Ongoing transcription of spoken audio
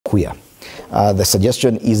Gakuya. The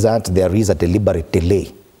suggestion is that there is a deliberate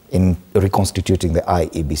delay in reconstituting the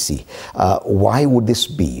IEBC. Why would this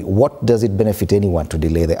be? What does it benefit anyone to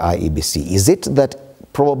delay the IEBC? Is it that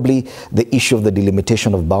probably the issue of the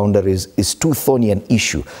delimitation of boundaries is too thorny an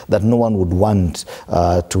issue that no one would want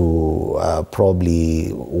to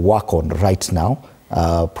probably work on right now?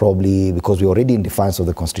 Probably because we're already in defiance of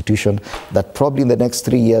the Constitution, that probably in the next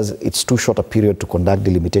 3 years, it's too short a period to conduct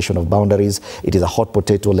delimitation of boundaries. It is a hot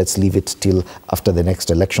potato. Let's leave it till after the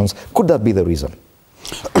next elections. Could that be the reason?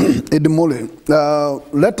 Edmole,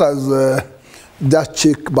 let us just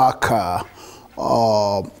check back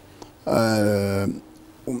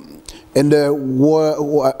and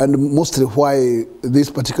mostly why this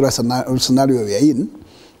particular scenario we are in.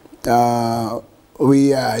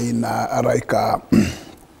 We are in like a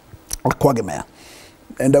quagmire.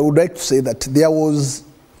 And I would like to say that there was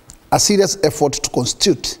a serious effort to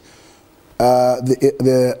constitute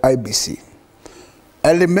the IEBC.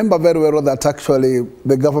 I remember very well that actually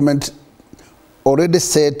the government already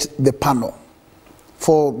set the panel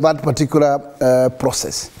for that particular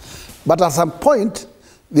process. But at some point,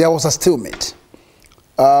 there was a stalemate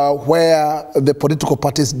where the political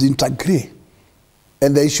parties didn't agree.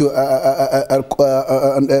 And the issue,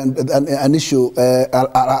 an issue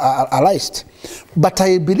arised. But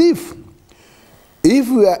I believe if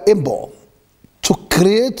we are able to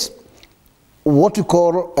create what we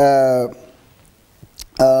call a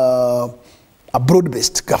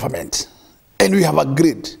broad-based government, and we have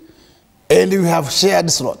agreed, and we have shared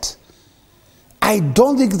slot, I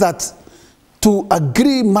don't think that to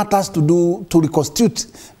agree matters to reconstitute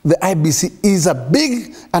the IEBC is a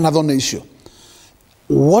big another issue.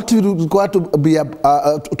 What we require to be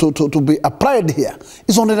applied here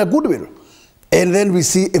is only a goodwill, and then we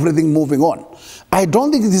see everything moving on. I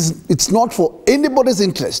don't think it's not for anybody's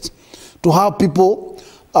interest to have people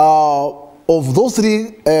of those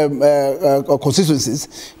three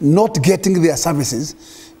constituencies not getting their services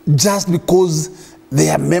just because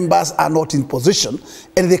their members are not in position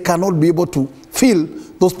and they cannot be able to fill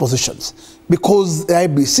those positions because the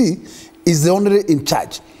IEBC is the only in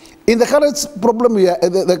charge. In the current problem we are,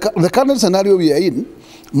 the current scenario we are in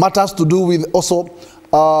matters to do with also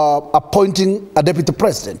appointing a deputy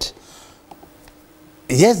president.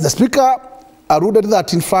 Yes, the speaker alluded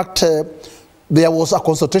that in fact there was a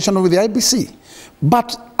consultation with the IEBC.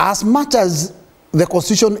 But as much as the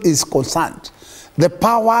Constitution is concerned, the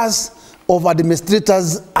powers of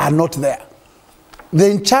administrators are not there. The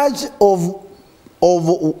in charge of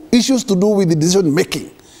issues to do with the decision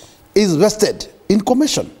making is vested in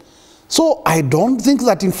commission. So I don't think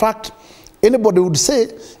that in fact anybody would say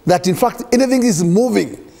that in fact anything is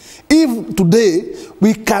moving. If today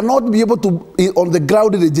we cannot be able to on the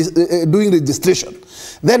ground doing registration,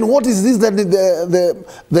 then what is this that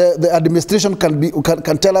the administration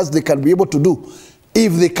can tell us they can be able to do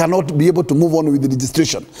if they cannot be able to move on with the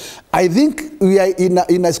registration? I think we are in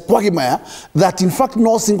a quagmire that in fact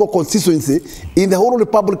no single constituency in the whole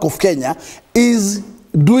Republic of Kenya is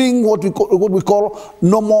doing what we call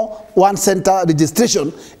normal one-center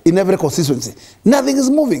registration in every constituency. Nothing is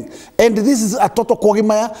moving, and this is a total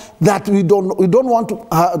quagmire that we don't want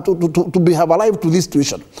to be alive to this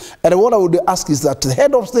situation. And what I would ask is that the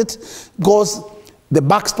head of state goes, the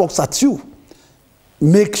buck stops at you.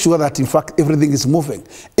 Make sure that in fact everything is moving.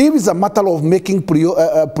 If it's a matter of making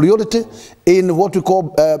priority in what we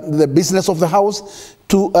call the business of the house,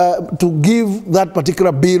 to give that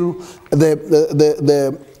particular bill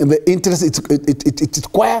the interest it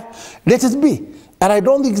requires, let it be. And I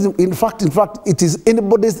don't think in fact it is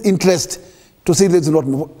anybody's interest to say let's not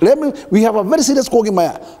move. We have a very serious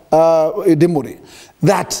quagmire, Demori,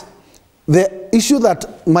 that the issue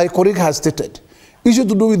that my colleague has stated, issue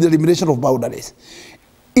to do with the elimination of boundaries.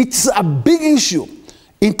 It's a big issue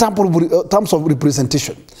in terms of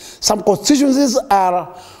representation. Some constituencies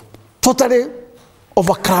are totally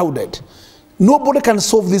overcrowded. Nobody can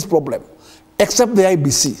solve this problem except the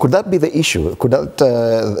IEBC. Could that be the issue? Could that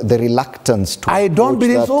the reluctance to? I don't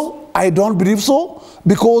believe so. I don't believe so,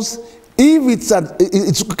 because if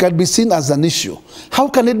it can be seen as an issue, how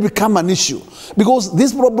can it become an issue? Because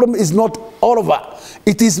this problem is not all over.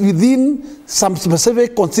 It is within some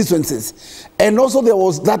specific constituencies. And also there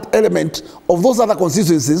was that element of those other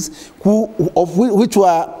constituencies which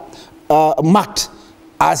were marked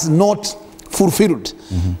as not fulfilled.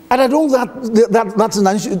 And I don't think that's an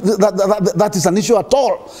issue, that is an issue at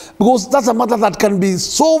all, because that's a matter that can be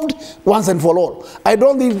solved once and for all. I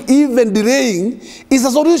don't think even delaying is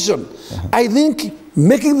a solution. I think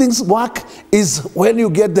making things work is when you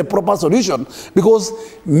get the proper solution, because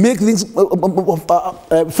make things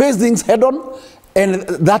face things head on And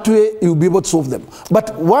that way you'll be able to solve them.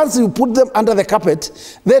 But once you put them under the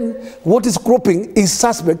carpet, then what is cropping is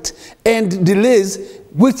suspect and delays,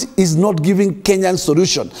 which is not giving Kenyan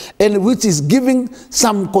solution, and which is giving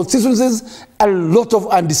some constituencies a lot of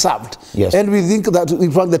undeserved. Yes. And we think that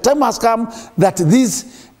in fact the time has come that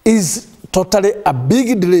this is totally a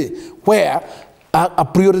big delay where a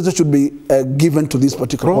priority should be given to this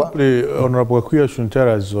particular one. Probably Honorable Gakuya should tell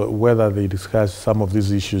us whether they discuss some of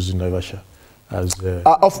these issues in Naivasha.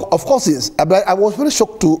 Of course, yes. But I was very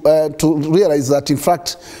shocked to realize that, in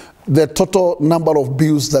fact, the total number of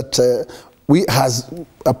bills that we has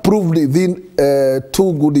approved within 2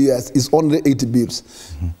 good years is only 80 bills.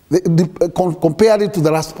 Compared it to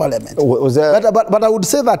the last parliament. Was there... but I would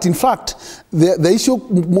say that, in fact, the issue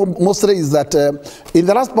mostly is that in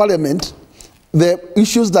the last parliament, the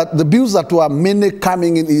bills that were mainly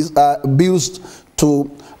coming in is bills to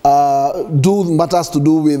do matters to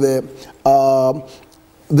do with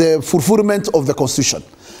the fulfillment of the constitution.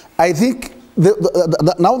 I think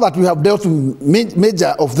now that we have dealt with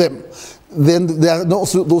major of them, then there are no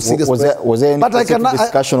those serious. Was there any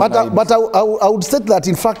discussion? But I would state that,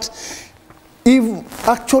 in fact, if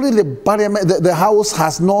actually the parliament, the house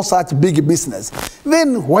has no such big business,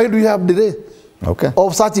 then why do you have delay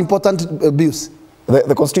of such important bills?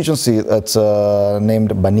 The constituency that's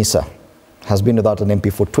named Banisa has been without an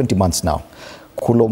MP for 20 months now.